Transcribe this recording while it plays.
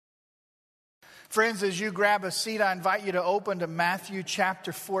Friends, as you grab a seat, I invite you to open to Matthew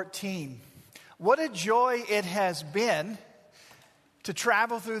chapter 14. What a joy it has been to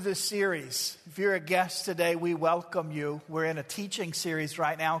travel through this series. If you're a guest today, we welcome you. We're in a teaching series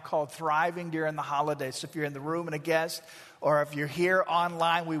right now called Thriving During the Holidays. So if you're in the room and a guest, or if you're here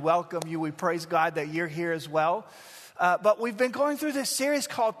online, we welcome you. We praise God that you're here as well. But we've been going through this series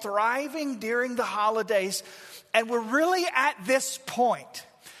called Thriving During the Holidays, and we're really at this point.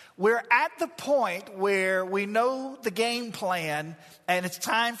 We're at the point where we know the game plan, and it's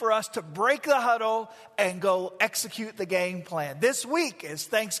time for us to break the huddle and go execute the game plan. This week is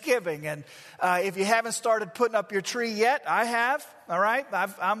Thanksgiving, and if you haven't started putting up your tree yet, I have, all right?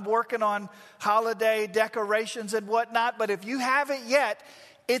 I'm working on holiday decorations and whatnot, but if you haven't yet,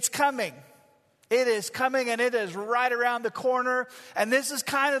 it's coming. It is coming, and it is right around the corner. And this is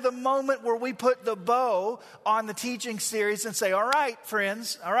kind of the moment where we put the bow on the teaching series and say, all right,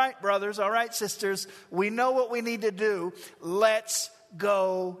 friends, all right, brothers, all right, sisters, we know what we need to do. Let's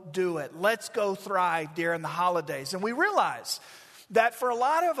go do it. Let's go thrive during the holidays. And we realize that for a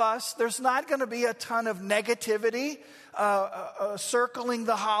lot of us, there's not going to be a ton of negativity circling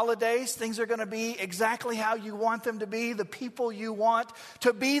the holidays. Things are going to be exactly how you want them to be. The people you want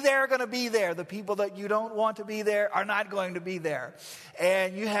to be there are going to be there. The people that you don't want to be there are not going to be there.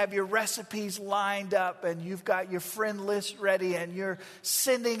 And you have your recipes lined up, and you've got your friend list ready, and you're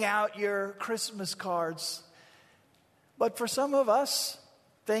sending out your Christmas cards. But for some of us,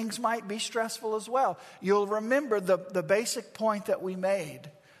 things might be stressful as well. You'll remember the basic point that we made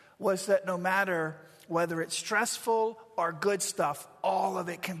was that no matter whether it's stressful or good stuff, all of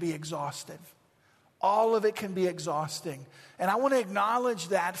it can be exhaustive. All of it can be exhausting. And I want to acknowledge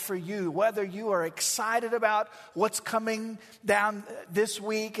that for you, whether you are excited about what's coming down this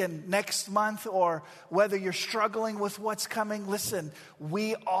week and next month, or whether you're struggling with what's coming. Listen,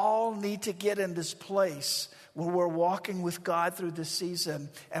 we all need to get in this place where we're walking with God through this season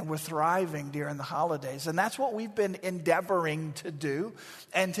and we're thriving during the holidays. And that's what we've been endeavoring to do.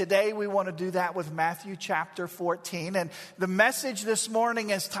 And today we want to do that with Matthew chapter 14. And the message this morning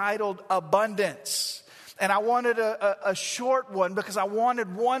is titled Abundance. And I wanted a short one because I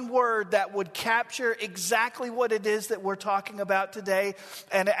wanted one word that would capture exactly what it is that we're talking about today.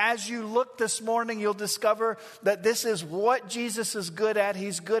 And as you look this morning, you'll discover that this is what Jesus is good at.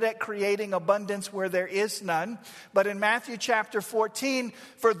 He's good at creating abundance where there is none. But in Matthew chapter 14,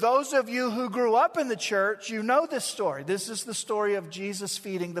 for those of you who grew up in the church, you know this story. This is the story of Jesus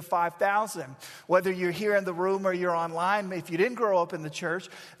feeding the 5,000. Whether you're here in the room or you're online, if you didn't grow up in the church,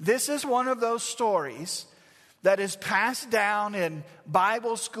 this is one of those stories that is passed down in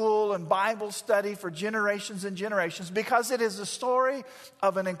Bible school and Bible study for generations and generations, because it is a story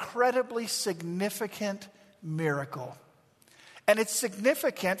of an incredibly significant miracle. And it's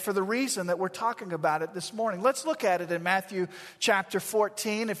significant for the reason that we're talking about it this morning. Let's look at it in Matthew chapter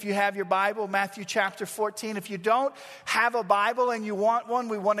 14. If you have your Bible, Matthew chapter 14. If you don't have a Bible and you want one,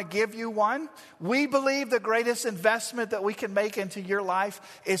 we want to give you one. We believe the greatest investment that we can make into your life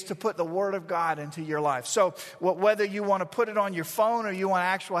is to put the Word of God into your life. So whether you want to put it on your phone or you want to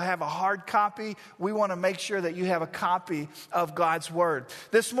actually have a hard copy, we want to make sure that you have a copy of God's Word.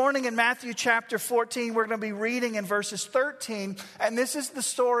 This morning in Matthew chapter 14, we're going to be reading in verses 13. And this is the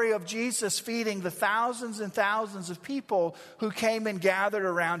story of Jesus feeding the thousands and thousands of people who came and gathered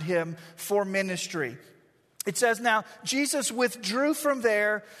around him for ministry. It says, now Jesus withdrew from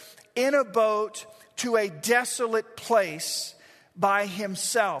there in a boat to a desolate place by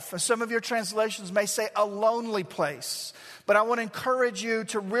himself. And some of your translations may say a lonely place. But I want to encourage you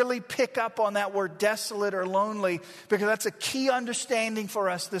to really pick up on that word desolate or lonely, because that's a key understanding for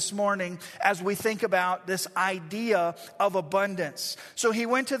us this morning as we think about this idea of abundance. So he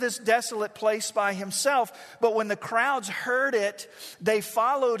went to this desolate place by himself, but when the crowds heard it, they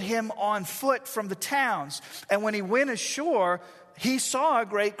followed him on foot from the towns. And when he went ashore, he saw a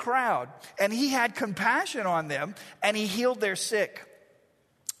great crowd, and he had compassion on them, and he healed their sick.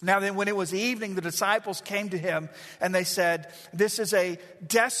 Now then, when it was evening, the disciples came to him and they said, this is a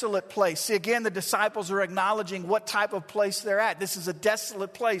desolate place. See, again, the disciples are acknowledging what type of place they're at. This is a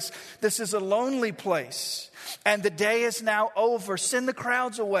desolate place. This is a lonely place. And the day is now over. Send the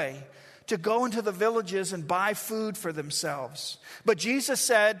crowds away to go into the villages and buy food for themselves. But Jesus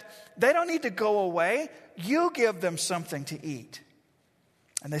said, they don't need to go away. You give them something to eat.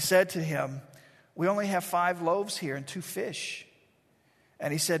 And they said to him, we only have 5 loaves here and 2 fish.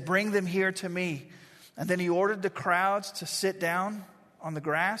 And he said, bring them here to me. And then he ordered the crowds to sit down on the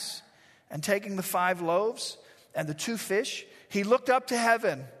grass. And taking the 5 loaves and the 2 fish, he looked up to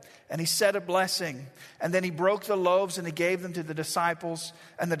heaven And he said a blessing. And then he broke the loaves and he gave them to the disciples.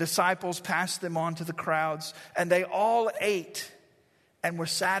 And the disciples passed them on to the crowds. And they all ate and were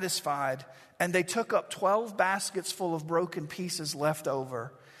satisfied. And they took up 12 baskets full of broken pieces left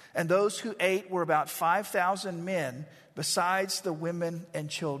over. And those who ate were about 5,000 men, besides the women and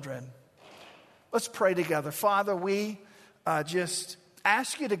children. Let's pray together. Father, we just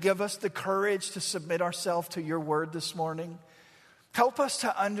ask you to give us the courage to submit ourselves to your word this morning. Help us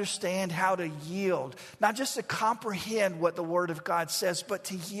to understand how to yield, not just to comprehend what the Word of God says, but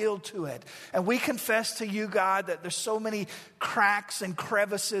to yield to it. And we confess to you, God, that there's so many cracks and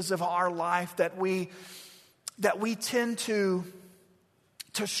crevices of our life that we tend to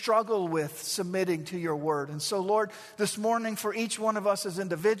struggle with submitting to your word. And so, Lord, this morning for each one of us as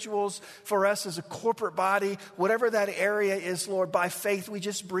individuals, for us as a corporate body, whatever that area is, Lord, by faith, we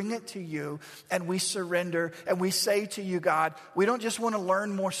just bring it to you and we surrender and we say to you, God, we don't just want to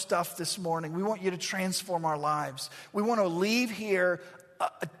learn more stuff this morning. We want you to transform our lives. We want to leave here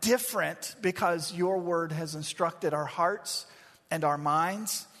different because your word has instructed our hearts and our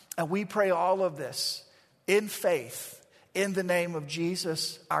minds. And we pray all of this in faith, in the name of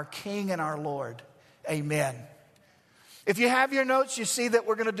Jesus, our King and our Lord. Amen. If you have your notes, you see that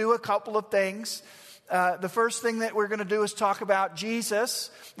we're going to do a couple of things. The first thing that we're going to do is talk about Jesus.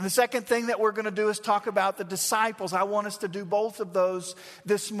 And the second thing that we're going to do is talk about the disciples. I want us to do both of those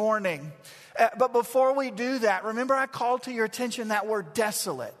this morning. But before we do that, remember I called to your attention that word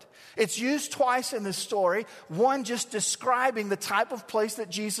desolate. It's used twice in this story. One, just describing the type of place that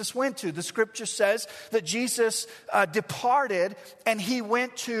Jesus went to. The scripture says that Jesus departed and he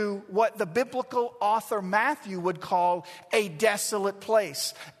went to what the biblical author Matthew would call a desolate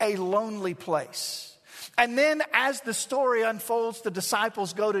place, a lonely place. And then as the story unfolds, the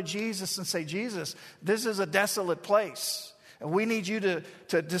disciples go to Jesus and say, Jesus, this is a desolate place. And we need you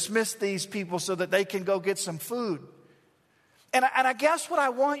to dismiss these people so that they can go get some food. And I guess what I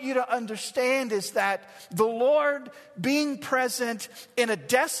want you to understand is that the Lord being present in a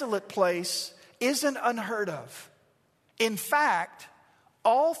desolate place isn't unheard of. In fact,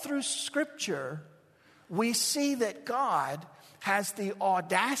 all through Scripture, we see that God has the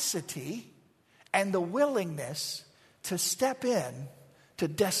audacity and the willingness to step in to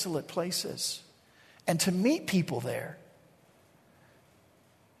desolate places and to meet people there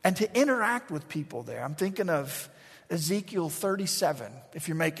and to interact with people there. I'm thinking of Ezekiel 37, if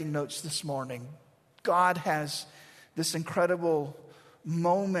you're making notes this morning. God has this incredible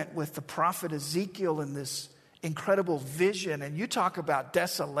moment with the prophet Ezekiel and this incredible vision. And you talk about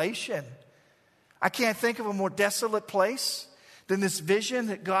desolation. I can't think of a more desolate place than this vision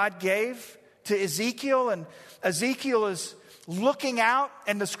that God gave to Ezekiel. And Ezekiel is looking out,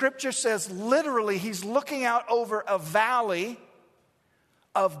 and the scripture says literally he's looking out over a valley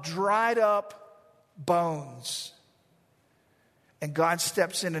of dried up bones. And God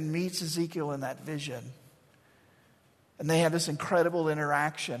steps in and meets Ezekiel in that vision. And they have this incredible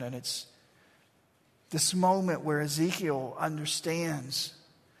interaction. And it's this moment where Ezekiel understands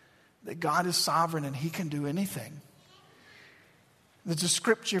that God is sovereign and he can do anything. There's a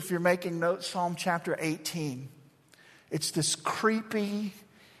scripture, if you're making notes, Psalm chapter 18. It's this creepy,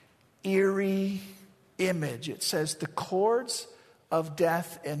 eerie image. It says, the cords of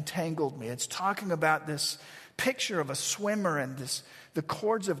death entangled me. It's talking about this picture of a swimmer and the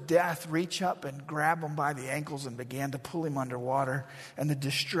cords of death reach up and grab him by the ankles and began to pull him underwater. And the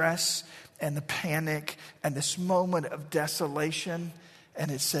distress and the panic and this moment of desolation.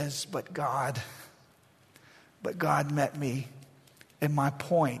 And it says, but God met me in my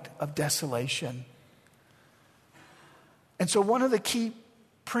point of desolation. And so one of the key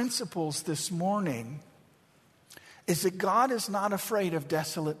principles this morning is that God is not afraid of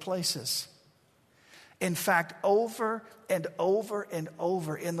desolate places. In fact, over and over and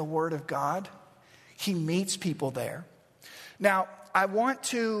over in the Word of God, he meets people there. Now, I want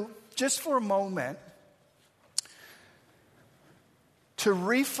to, just for a moment, to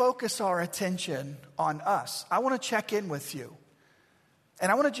refocus our attention on us. I want to check in with you.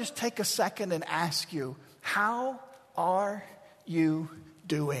 And I want to just take a second and ask you, how are you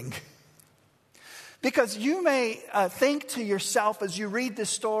doing? Because you may think to yourself as you read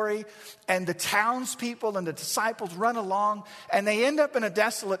this story and the townspeople and the disciples run along and they end up in a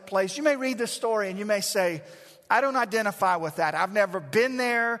desolate place. You may read this story and you may say, I don't identify with that. I've never been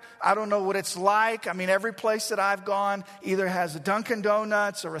there. I don't know what it's like. I mean, every place that I've gone either has a Dunkin'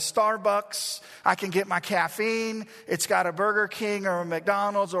 Donuts or a Starbucks. I can get my caffeine. It's got a Burger King or a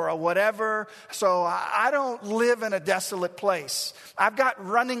McDonald's or a whatever. So I don't live in a desolate place. I've got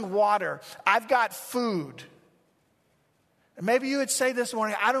running water. I've got food. And maybe you would say this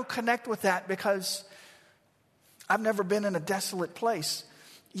morning, I don't connect with that because I've never been in a desolate place.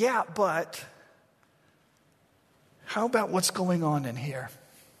 Yeah, but how about what's going on in here?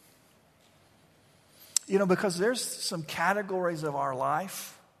 You know, because there's some categories of our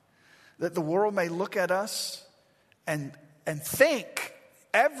life that the world may look at us and think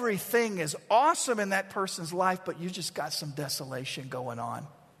everything is awesome in that person's life, but you just got some desolation going on.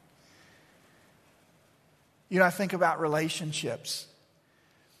 You know, I think about relationships.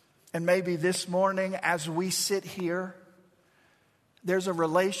 And maybe this morning as we sit here, there's a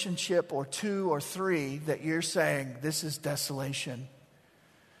relationship or two or three that you're saying, this is desolation.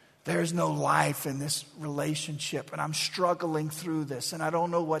 There's no life in this relationship, and I'm struggling through this, and I don't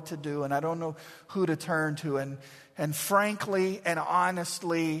know what to do, and I don't know who to turn to. And frankly and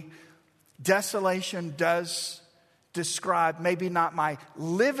honestly, desolation does describe maybe not my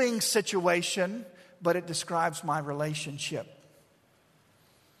living situation, but it describes my relationship.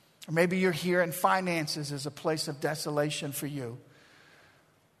 Or maybe you're here and finances is a place of desolation for you.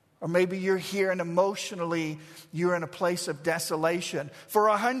 Or maybe you're here and emotionally you're in a place of desolation for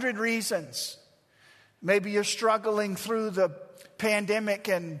 100 reasons. Maybe you're struggling through the pandemic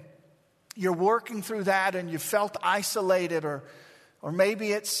and you're working through that and you felt isolated. Or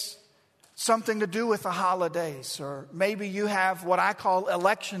maybe it's something to do with the holidays. Or maybe you have what I call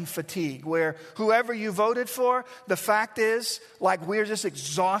election fatigue, where whoever you voted for, the fact is, like, we're just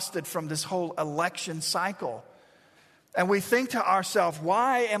exhausted from this whole election cycle. And we think to ourselves,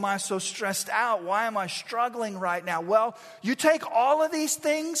 why am I so stressed out? Why am I struggling right now? Well, you take all of these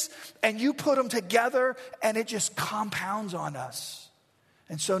things and you put them together and it just compounds on us.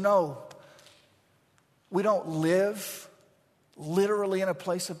 And so no, we don't live literally in a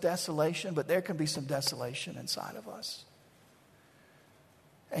place of desolation, but there can be some desolation inside of us.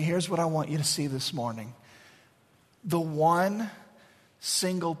 And here's what I want you to see this morning. The one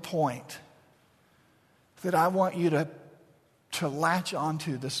single point that I want you to latch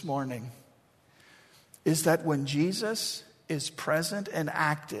onto this morning is that when Jesus is present and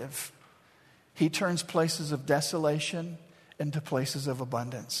active, he turns places of desolation into places of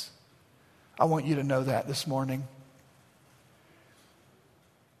abundance. I want you to know that this morning.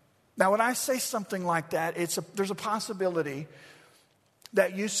 Now, when I say something like that, there's a possibility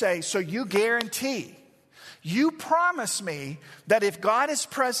that you say, so you guarantee, you promise me that if God is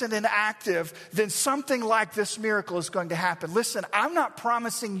present and active, then something like this miracle is going to happen. Listen, I'm not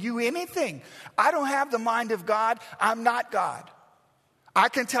promising you anything. I don't have the mind of God. I'm not God. I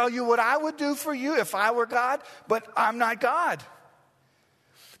can tell you what I would do for you if I were God, but I'm not God.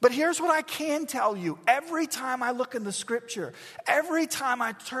 But here's what I can tell you. Every time I look in the scripture, every time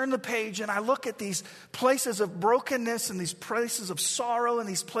I turn the page and I look at these places of brokenness and these places of sorrow and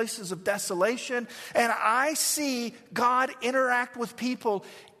these places of desolation, and I see God interact with people,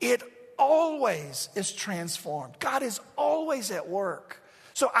 it always is transformed. God is always at work.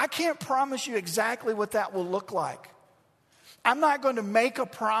 So I can't promise you exactly what that will look like. I'm not going to make a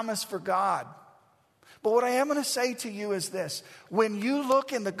promise for God. But what I am going to say to you is this. When you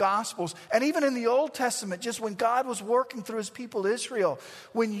look in the Gospels, and even in the Old Testament, just when God was working through his people Israel,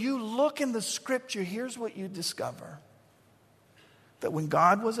 when you look in the scripture, here's what you discover. That when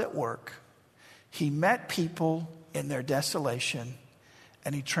God was at work, he met people in their desolation,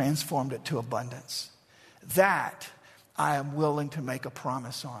 and he transformed it to abundance. That I am willing to make a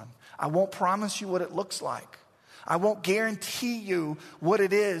promise on. I won't promise you what it looks like. I won't guarantee you what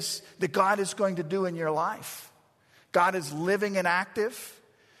it is that God is going to do in your life. God is living and active,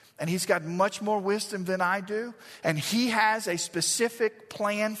 and he's got much more wisdom than I do, and he has a specific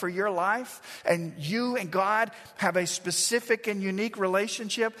plan for your life, and you and God have a specific and unique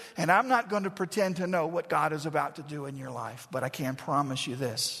relationship, and I'm not going to pretend to know what God is about to do in your life, but I can promise you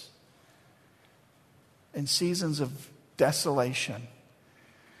this. In seasons of desolation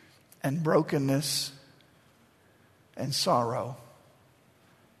and brokenness and sorrow,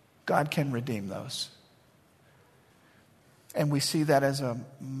 God can redeem those. And we see that as a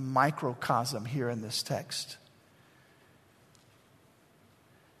microcosm here in this text.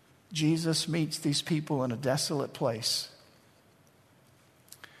 Jesus meets these people in a desolate place,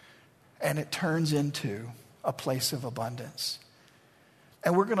 and it turns into a place of abundance.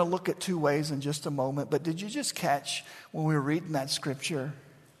 And we're going to look at two ways in just a moment, but did you just catch when we were reading that scripture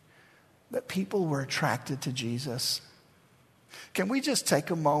that people were attracted to Jesus? Can we just take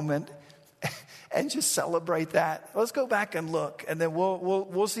a moment and just celebrate that? Let's go back and look, and then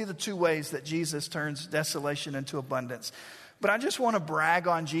we'll see the two ways that Jesus turns desolation into abundance. But I just want to brag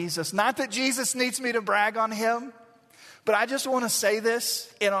on Jesus. Not that Jesus needs me to brag on him, but I just want to say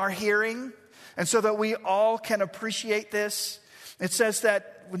this in our hearing, And so that we all can appreciate this, it says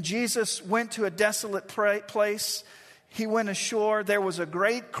that when Jesus went to a desolate place, he went ashore, there was a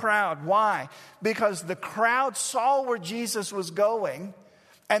great crowd. Why? Because the crowd saw where Jesus was going,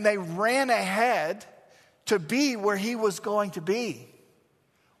 and they ran ahead to be where he was going to be.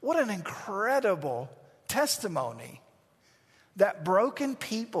 What an incredible testimony that broken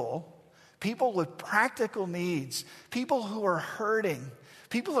people, people with practical needs, people who are hurting,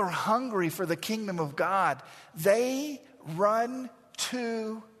 people who are hungry for the kingdom of God, they run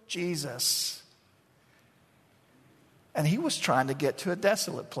to Jesus. And he was trying to get to a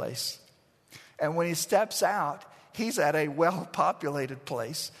desolate place. And when he steps out, he's at a well-populated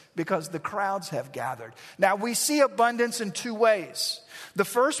place because the crowds have gathered. Now, we see abundance in two ways. The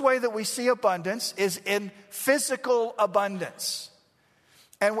first way that we see abundance is in physical abundance.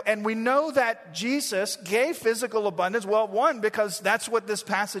 And we know that Jesus gave physical abundance. Well, one, because that's what this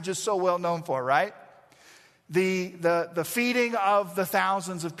passage is so well known for, right? The feeding of the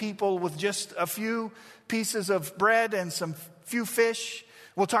thousands of people with just a few pieces of bread and some few fish.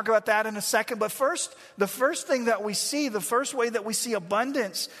 We'll talk about that in a second. But first, the first thing that we see, the first way that we see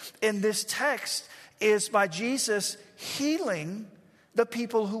abundance in this text is by Jesus healing the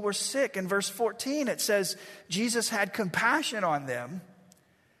people who were sick. In verse 14, it says, Jesus had compassion on them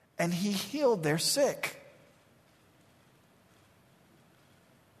and he healed their sick.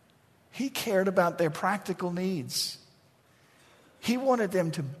 He cared about their practical needs. He wanted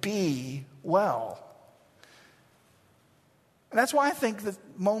them to be well. And that's why I think that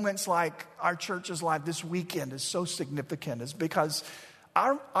moments like our church's life this weekend is so significant, is because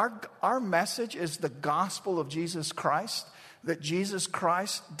our message is the gospel of Jesus Christ, that Jesus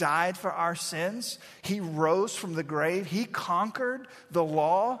Christ died for our sins. He rose from the grave. He conquered the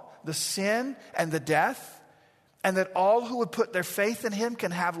law, the sin, and the death. And that all who would put their faith in him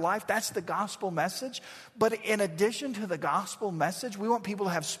can have life. That's the gospel message. But in addition to the gospel message, we want people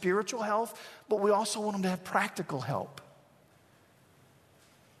to have spiritual health, but we also want them to have practical help.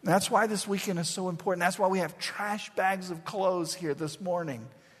 And that's why this weekend is so important. That's why we have trash bags of clothes here this morning,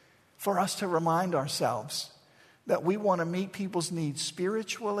 for us to remind ourselves that we want to meet people's needs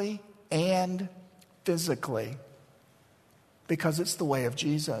spiritually and physically, because it's the way of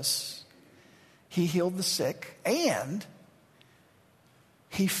Jesus. He healed the sick and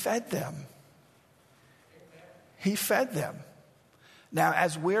he fed them. He fed them. Now,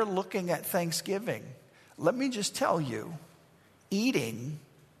 as we're looking at Thanksgiving, let me just tell you, eating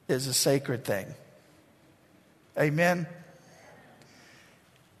is a sacred thing. Amen.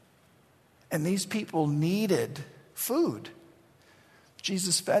 And these people needed food.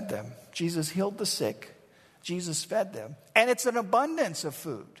 Jesus fed them. Jesus healed the sick. Jesus fed them. And it's an abundance of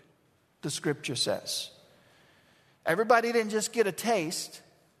food, the scripture says. Everybody didn't just get a taste.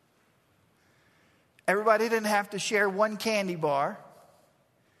 Everybody didn't have to share one candy bar.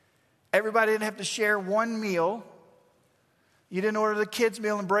 Everybody didn't have to share one meal. You didn't order the kids'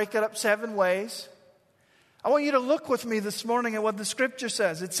 meal and break it up 7 ways. I want you to look with me this morning at what the scripture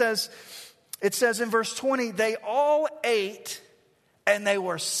says. It says in verse 20, they all ate and they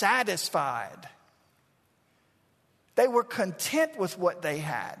were satisfied. They were content with what they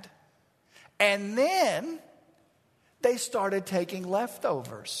had. And then they started taking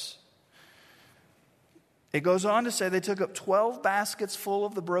leftovers. It goes on to say they took up 12 baskets full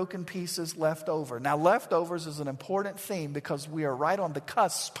of the broken pieces left over. Now, leftovers is an important theme because we are right on the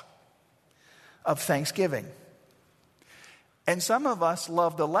cusp of Thanksgiving. And some of us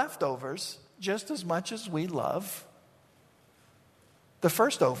love the leftovers just as much as we love the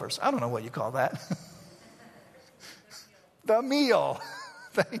firstovers. I don't know what you call that. The meal.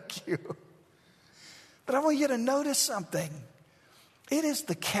 Thank you. But I want you to notice something. It is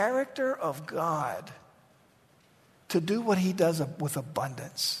the character of God to do what he does with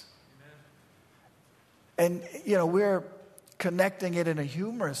abundance. Amen. And, we're connecting it in a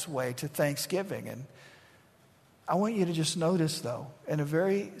humorous way to Thanksgiving. And I want you to just notice, though, in a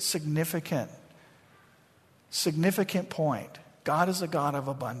very significant point, God is a God of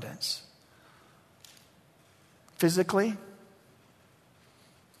abundance. Physically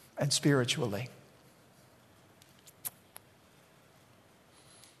and spiritually.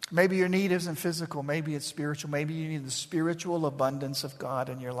 Maybe your need isn't physical. Maybe it's spiritual. Maybe you need the spiritual abundance of God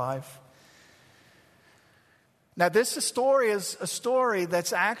in your life. Now, this story is a story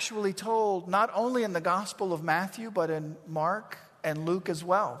that's actually told not only in the Gospel of Matthew, but in Mark and Luke as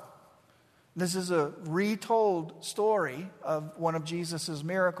well. This is a retold story of one of Jesus'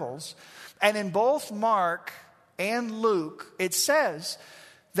 miracles. And in both Mark and Luke, it says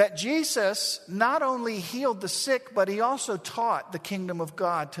that Jesus not only healed the sick, but he also taught the kingdom of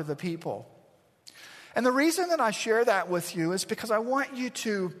God to the people. And the reason that I share that with you is because I want you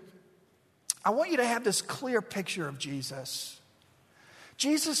to have this clear picture of Jesus.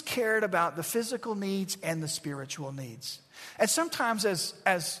 Jesus cared about the physical needs and the spiritual needs. And sometimes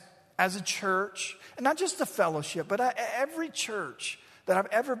as a church, and not just the fellowship, but every church that I've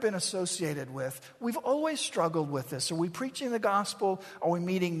ever been associated with, we've always struggled with this. Are we preaching the gospel? Are we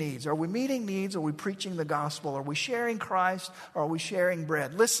meeting needs? Are we meeting needs? Are we preaching the gospel? Are we sharing Christ? Or are we sharing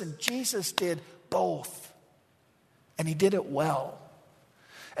bread? Listen, Jesus did both. And he did it well.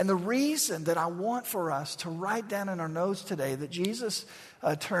 And the reason that I want for us to write down in our notes today that Jesus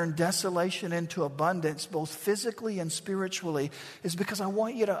turned desolation into abundance, both physically and spiritually, is because I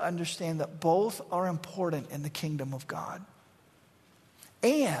want you to understand that both are important in the kingdom of God.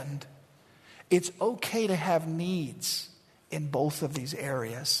 And it's okay to have needs in both of these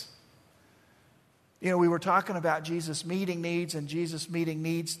areas. You know, we were talking about Jesus meeting needs and Jesus meeting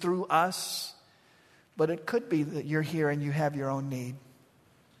needs through us. But it could be that you're here and you have your own need.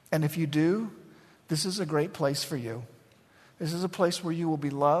 And if you do, this is a great place for you. This is a place where you will be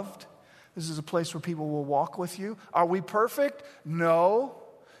loved. This is a place where people will walk with you. Are we perfect? No.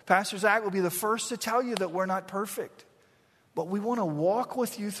 Pastor Zach will be the first to tell you that we're not perfect. But we want to walk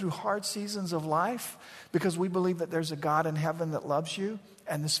with you through hard seasons of life because we believe that there's a God in heaven that loves you,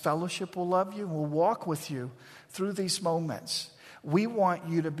 and this fellowship will love you and will walk with you through these moments. We want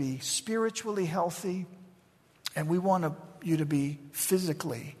you to be spiritually healthy, and we want you to be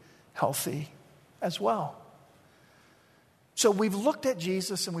physically healthy as well. So we've looked at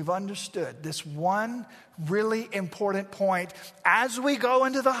Jesus and we've understood this one really important point as we go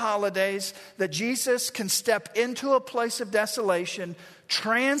into the holidays, that Jesus can step into a place of desolation,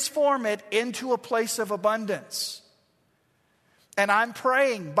 transform it into a place of abundance. And I'm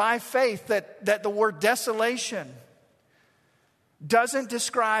praying by faith that the word desolation doesn't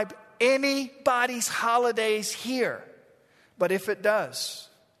describe anybody's holidays here. But if it does,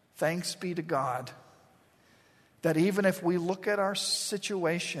 thanks be to God that even if we look at our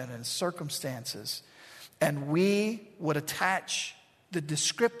situation and circumstances and we would attach the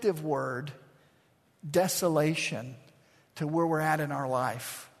descriptive word desolation to where we're at in our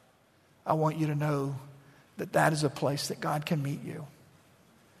life, I want you to know that that is a place that God can meet you.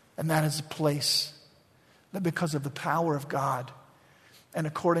 And that is a place that because of the power of God, and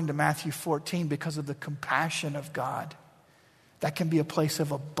according to Matthew 14, because of the compassion of God, that can be a place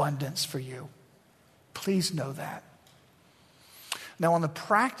of abundance for you. Please know that. Now, on the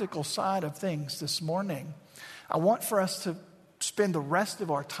practical side of things this morning, I want for us to spend the rest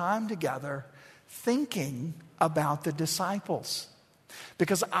of our time together thinking about the disciples.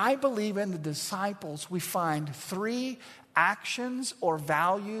 Because I believe in the disciples we find three actions or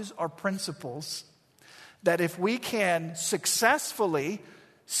values or principles that if we can successfully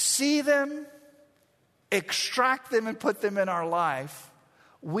see them, extract them, and put them in our life,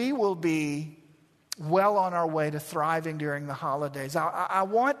 we will be well on our way to thriving during the holidays. I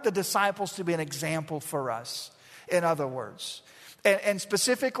want the disciples to be an example for us, in other words. And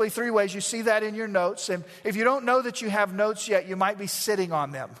specifically three ways. You see that in your notes. And if you don't know that you have notes yet, you might be sitting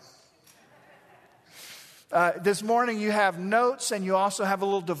on them. This morning you have notes, and you also have a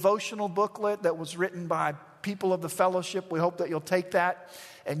little devotional booklet that was written by people of the fellowship. We hope that you'll take that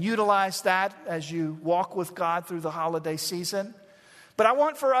and utilize that as you walk with God through the holiday season. But I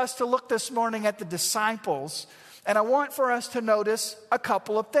want for us to look this morning at the disciples, and I want for us to notice a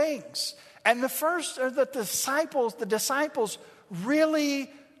couple of things. And the first are that the disciples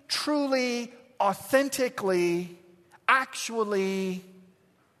really, truly, authentically, actually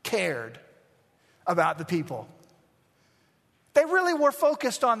cared about the people. They really were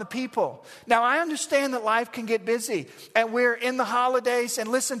focused on the people. Now, I understand that life can get busy, and we're in the holidays, and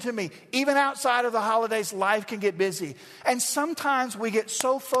listen to me, even outside of the holidays, life can get busy. And sometimes we get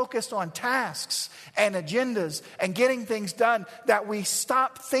so focused on tasks and agendas and getting things done that we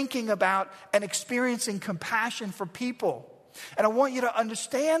stop thinking about and experiencing compassion for people. And I want you to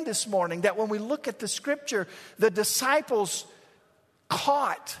understand this morning that when we look at the scripture, the disciples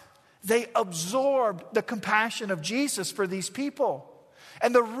they absorbed the compassion of Jesus for these people.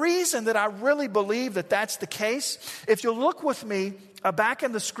 And the reason that I really believe that that's the case, if you'll look with me back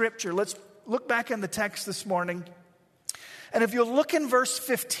in the scripture, let's look back in the text this morning. And if you'll look in verse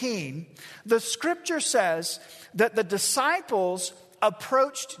 15, the scripture says that the disciples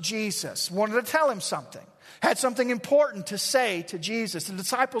approached Jesus, wanted to tell him something, had something important to say to Jesus. The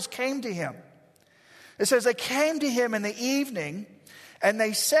disciples came to him. It says they came to him in the evening, and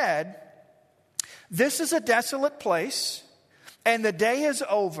they said, "This is a desolate place, and the day is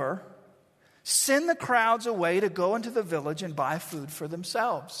over. Send the crowds away to go into the village and buy food for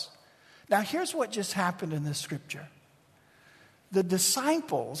themselves." Now, here's what just happened in this scripture. The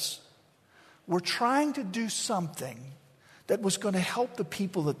disciples were trying to do something that was going to help the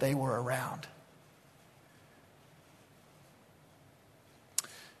people that they were around.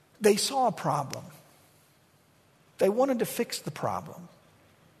 They saw a problem. They wanted to fix the problem.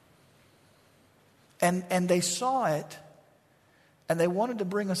 And they saw it, and they wanted to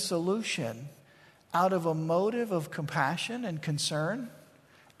bring a solution out of a motive of compassion and concern,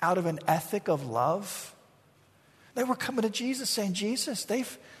 out of an ethic of love. They were coming to Jesus saying, Jesus,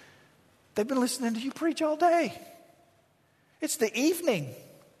 they've been listening to you preach all day. It's the evening,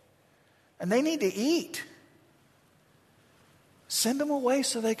 and they need to eat. Send them away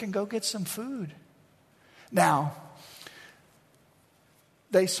so they can go get some food. Now,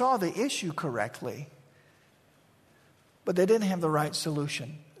 they saw the issue correctly, but they didn't have the right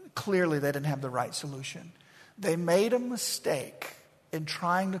solution. Clearly, they didn't have the right solution. They made a mistake in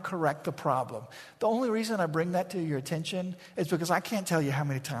trying to correct the problem. The only reason I bring that to your attention is because I can't tell you how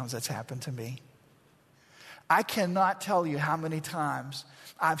many times that's happened to me. I cannot tell you how many times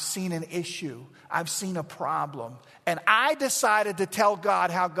I've seen an issue, I've seen a problem, and I decided to tell God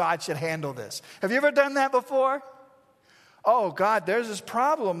how God should handle this. Have you ever done that before? Oh, God, there's this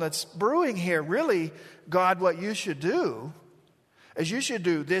problem that's brewing here. Really, God, what you should do is you should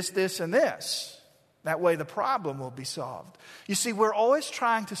do this, this, and this. That way the problem will be solved. You see, we're always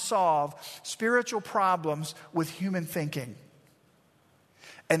trying to solve spiritual problems with human thinking.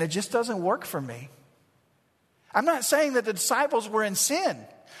 And it just doesn't work for me. I'm not saying that the disciples were in sin.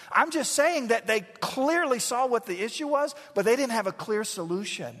 I'm just saying that they clearly saw what the issue was, but they didn't have a clear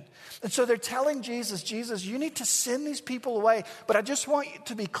solution. And so they're telling Jesus, Jesus, you need to send these people away. But I just want you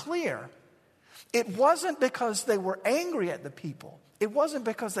to be clear. It wasn't because they were angry at the people. It wasn't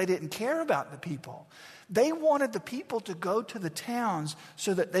because they didn't care about the people. They wanted the people to go to the towns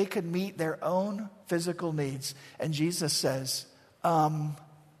so that they could meet their own physical needs. And Jesus says,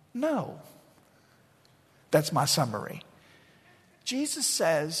 no. That's my summary. Jesus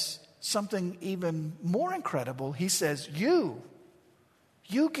says something even more incredible. He says, you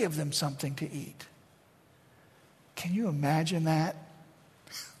give them something to eat. Can you imagine that?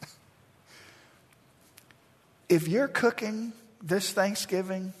 If you're cooking this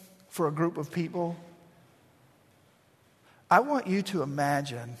Thanksgiving for a group of people, I want you to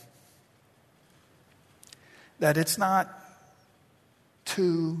imagine that it's not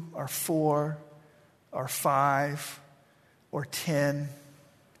 2 or 4 or 5 or 10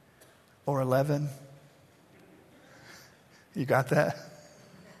 or 11. You got that?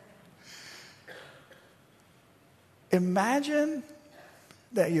 Imagine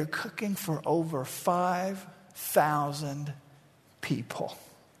that you're cooking for over 5,000 people.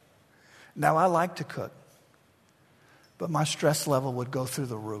 Now, I like to cook, but my stress level would go through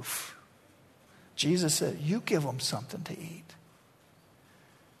the roof. Jesus said, you give them something to eat.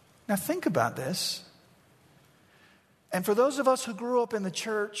 Now, think about this. And for those of us who grew up in the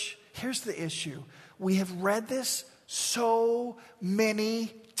church, here's the issue. We have read this so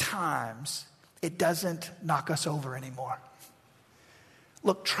many times, it doesn't knock us over anymore.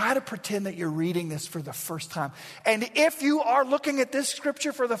 Look, try to pretend that you're reading this for the first time. And if you are looking at this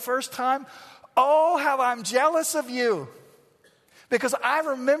scripture for the first time, oh, how I'm jealous of you. Because I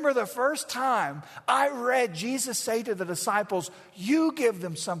remember the first time I read Jesus say to the disciples, you give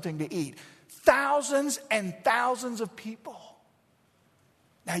them something to eat. Thousands and thousands of people.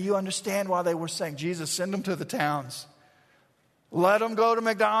 Now you understand why they were saying, Jesus, send them to the towns. Let them go to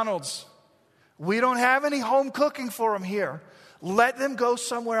McDonald's. We don't have any home cooking for them here. Let them go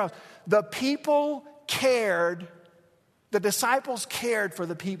somewhere else. The people cared. The disciples cared for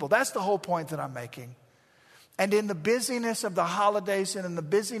the people. That's the whole point that I'm making. And in the busyness of the holidays and in the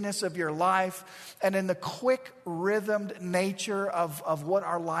busyness of your life and in the quick rhythmed nature of what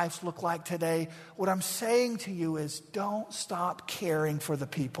our lives look like today, what I'm saying to you is don't stop caring for the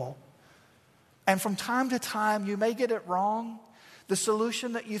people. And from time to time, you may get it wrong. The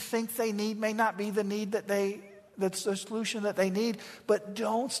solution that you think they need may not be the solution that they need, but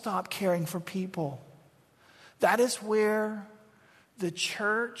don't stop caring for people. That is where the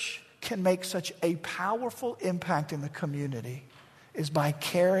church can make such a powerful impact in the community, is by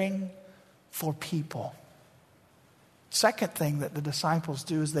caring for people. Second thing that the disciples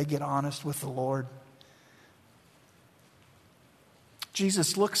do is they get honest with the Lord.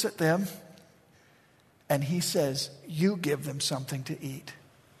 Jesus looks at them and he says, you give them something to eat.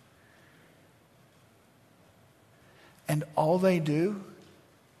 And all they do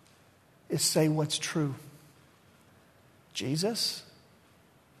is say what's true. Jesus,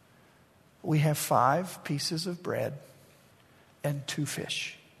 we have 5 pieces of bread and 2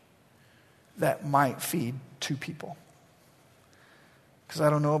 fish. that might feed 2 people. Because I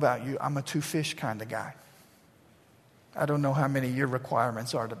don't know about you, I'm a 2 fish kind of guy. I don't know how many your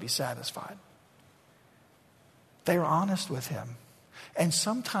requirements are to be satisfied. They were honest with him. And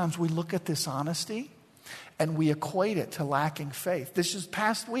sometimes we look at this honesty and we equate it to lacking faith. This is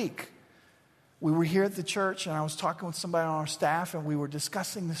past week. We were here at the church and I was talking with somebody on our staff and we were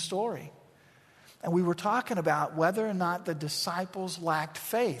discussing the story. And we were talking about whether or not the disciples lacked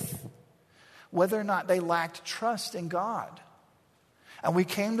faith, whether or not they lacked trust in God. And we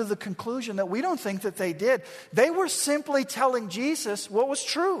came to the conclusion that we don't think that they did. They were simply telling Jesus what was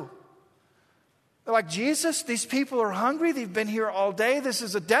true. They're like, Jesus, these people are hungry. They've been here all day. This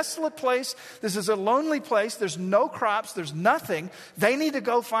is a desolate place. This is a lonely place. There's no crops. There's nothing. They need to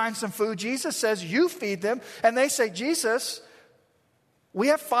go find some food. Jesus says, you feed them. And they say, Jesus, we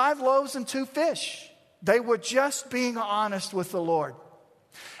have 5 loaves and 2 fish. They were just being honest with the Lord.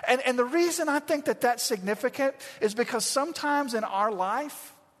 And the reason I think that that's significant is because sometimes in our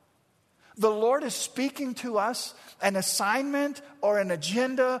life, the Lord is speaking to us an assignment or an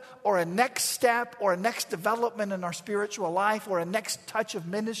agenda or a next step or a next development in our spiritual life or a next touch of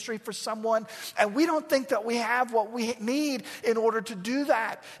ministry for someone. And we don't think that we have what we need in order to do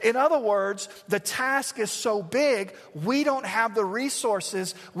that. In other words, the task is so big, we don't have the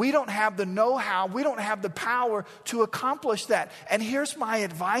resources, we don't have the know-how, we don't have the power to accomplish that. And here's my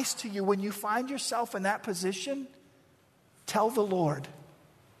advice to you. When you find yourself in that position, tell the Lord.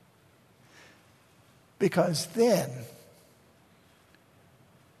 Because then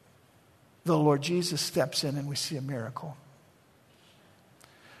the Lord Jesus steps in and we see a miracle.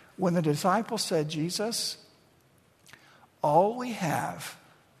 When the disciples said, Jesus, all we have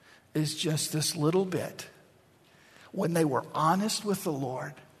is just this little bit. When they were honest with the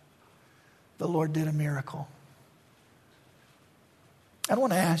Lord did a miracle. I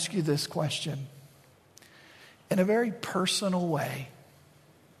want to ask you this question in a very personal way.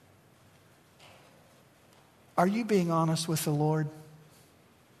 Are you being honest with the Lord?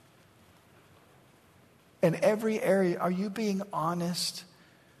 In every area, are you being honest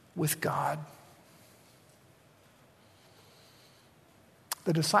with God?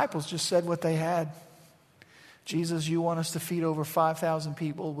 The disciples just said what they had. Jesus, you want us to feed over 5,000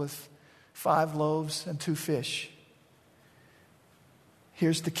 people with 5 loaves and 2 fish.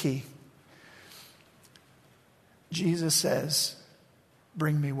 Here's the key. Jesus says,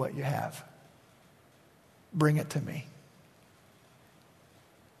 bring me what you have. Bring it to me.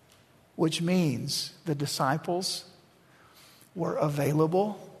 Which means the disciples were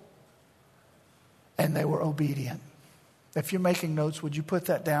available and they were obedient. If you're making notes, would you put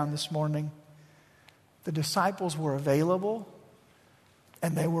that down this morning? The disciples were available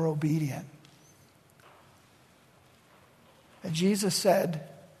and they were obedient. And Jesus said,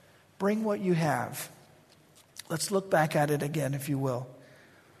 bring what you have. Let's look back at it again, if you will.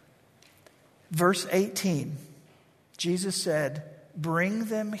 Verse 18, Jesus said, bring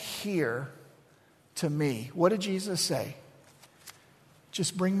them here to me. What did Jesus say?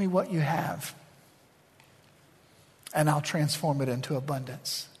 Just bring me what you have, and I'll transform it into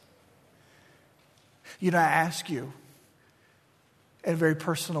abundance. You know, I ask you in a very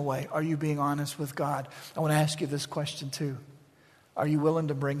personal way, are you being honest with God? I want to ask you this question too. Are you willing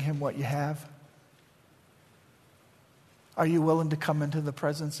to bring him what you have? Are you willing to come into the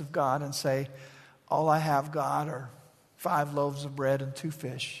presence of God and say, all I have, God, are 5 loaves of bread and 2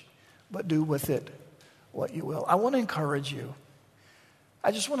 fish, but do with it what you will. I want to encourage you.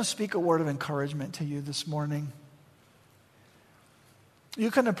 I just want to speak a word of encouragement to you this morning.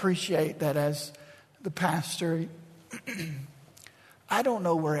 You can appreciate that as the pastor, I don't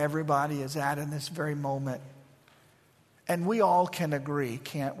know where everybody is at in this very moment. And we all can agree,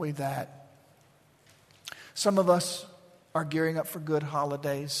 can't we, that some of us are gearing up for good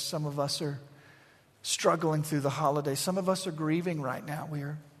holidays. Some of us are struggling through the holidays. Some of us are grieving right now.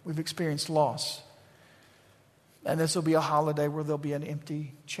 We've experienced loss. And this will be a holiday where there'll be an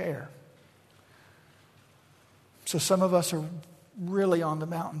empty chair. So some of us are really on the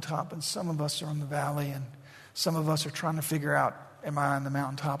mountaintop and some of us are in the valley, and some of us are trying to figure out, am I on the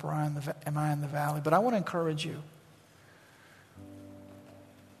mountaintop or am I in the valley? But I want to encourage you.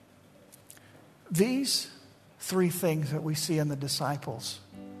 These 3 things that we see in the disciples,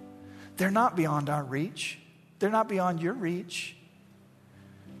 they're not beyond our reach. They're not beyond your reach.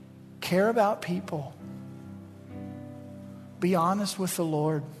 Care about people. Be honest with the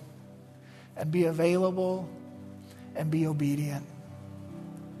Lord. And be available and be obedient.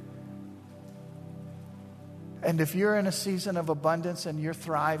 And if you're in a season of abundance and you're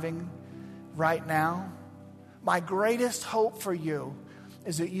thriving right now, my greatest hope for you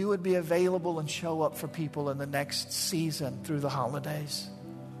is that you would be available and show up for people in the next season through the holidays.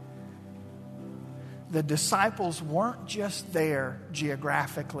 The disciples weren't just there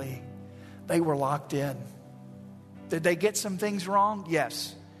geographically. They were locked in. Did they get some things wrong?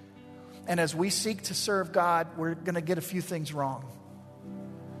 Yes. And as we seek to serve God, we're going to get a few things wrong.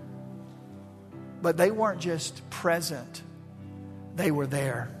 But they weren't just present. They were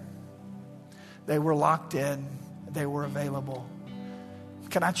there. They were locked in. They were available.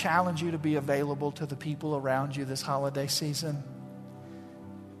 Can I challenge you to be available to the people around you this holiday season?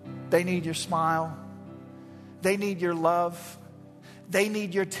 They need your smile. They need your love. They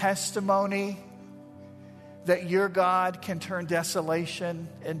need your testimony that your God can turn desolation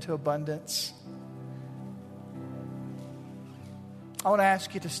into abundance. I want to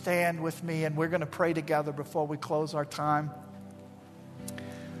ask you to stand with me, and we're going to pray together before we close our time.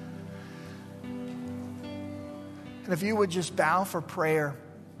 And if you would just bow for prayer.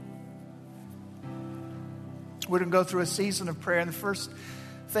 We're going to go through a season of prayer. And the first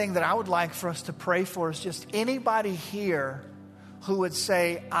thing that I would like for us to pray for is just anybody here who would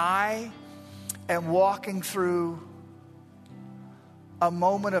say, I am walking through a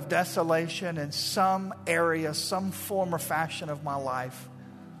moment of desolation in some area, some form or fashion of my life.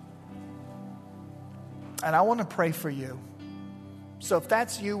 And I want to pray for you. So if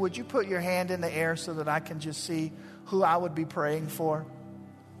that's you, would you put your hand in the air so that I can just see who I would be praying for?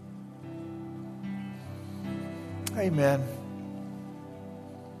 Amen.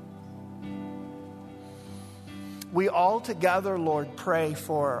 We all together, Lord, pray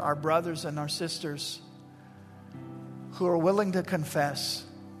for our brothers and our sisters who are willing to confess,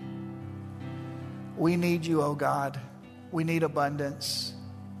 we need you, oh God. We need abundance.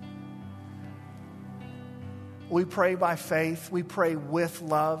 We pray by faith. We pray with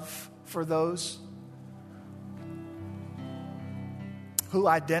love for those who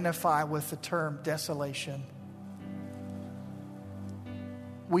identify with the term desolation.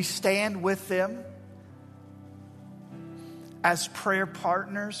 We stand with them as prayer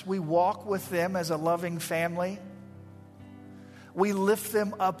partners. We walk with them as a loving family. We lift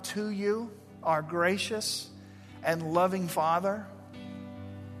them up to you, our gracious and loving Father.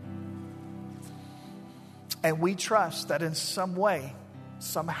 And we trust that in some way,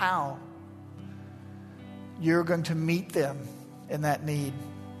 somehow, you're going to meet them in that need.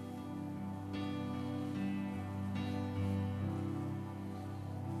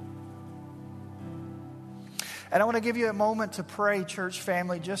 And I want to give you a moment to pray, church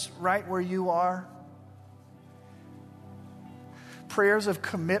family, just right where you are. Prayers of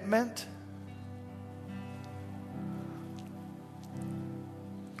commitment.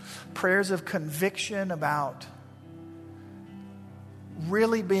 Prayers of conviction about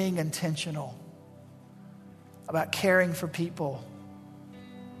really being intentional about caring for people,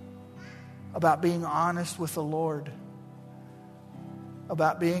 about being honest with the Lord,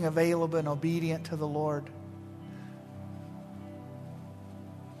 about being available and obedient to the Lord.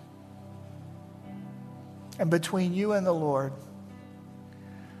 And between you and the Lord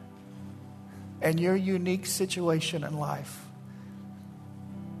and your unique situation in life,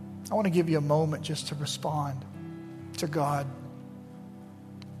 I want to give you a moment just to respond to God.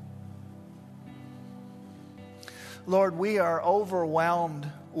 Lord, we are overwhelmed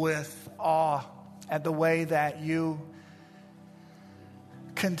with awe at the way that you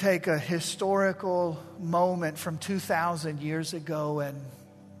can take a historical moment from 2,000 years ago and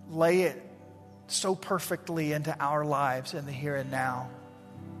lay it so perfectly into our lives in the here and now.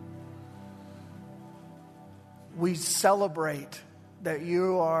 We celebrate that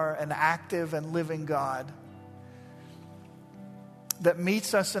you are an active and living God that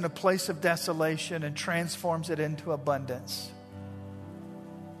meets us in a place of desolation and transforms it into abundance.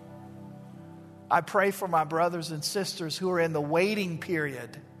 I pray for my brothers and sisters who are in the waiting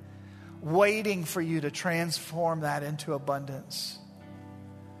period, waiting for you to transform that into abundance.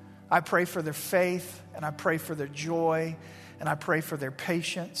 I pray for their faith, and I pray for their joy, and I pray for their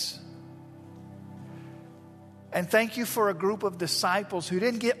patience. And thank you for a group of disciples who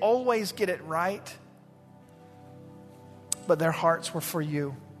didn't always get it right, but their hearts were for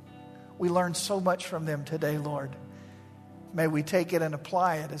you. We learned so much from them today, Lord. May we take it and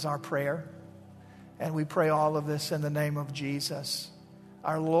apply it as our prayer. And we pray all of this in the name of Jesus,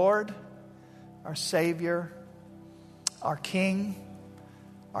 our Lord, our Savior, our King,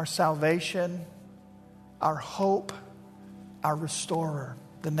 our salvation, our hope, our restorer,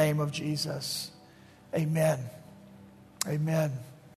 the name of Jesus. Amen. Amen.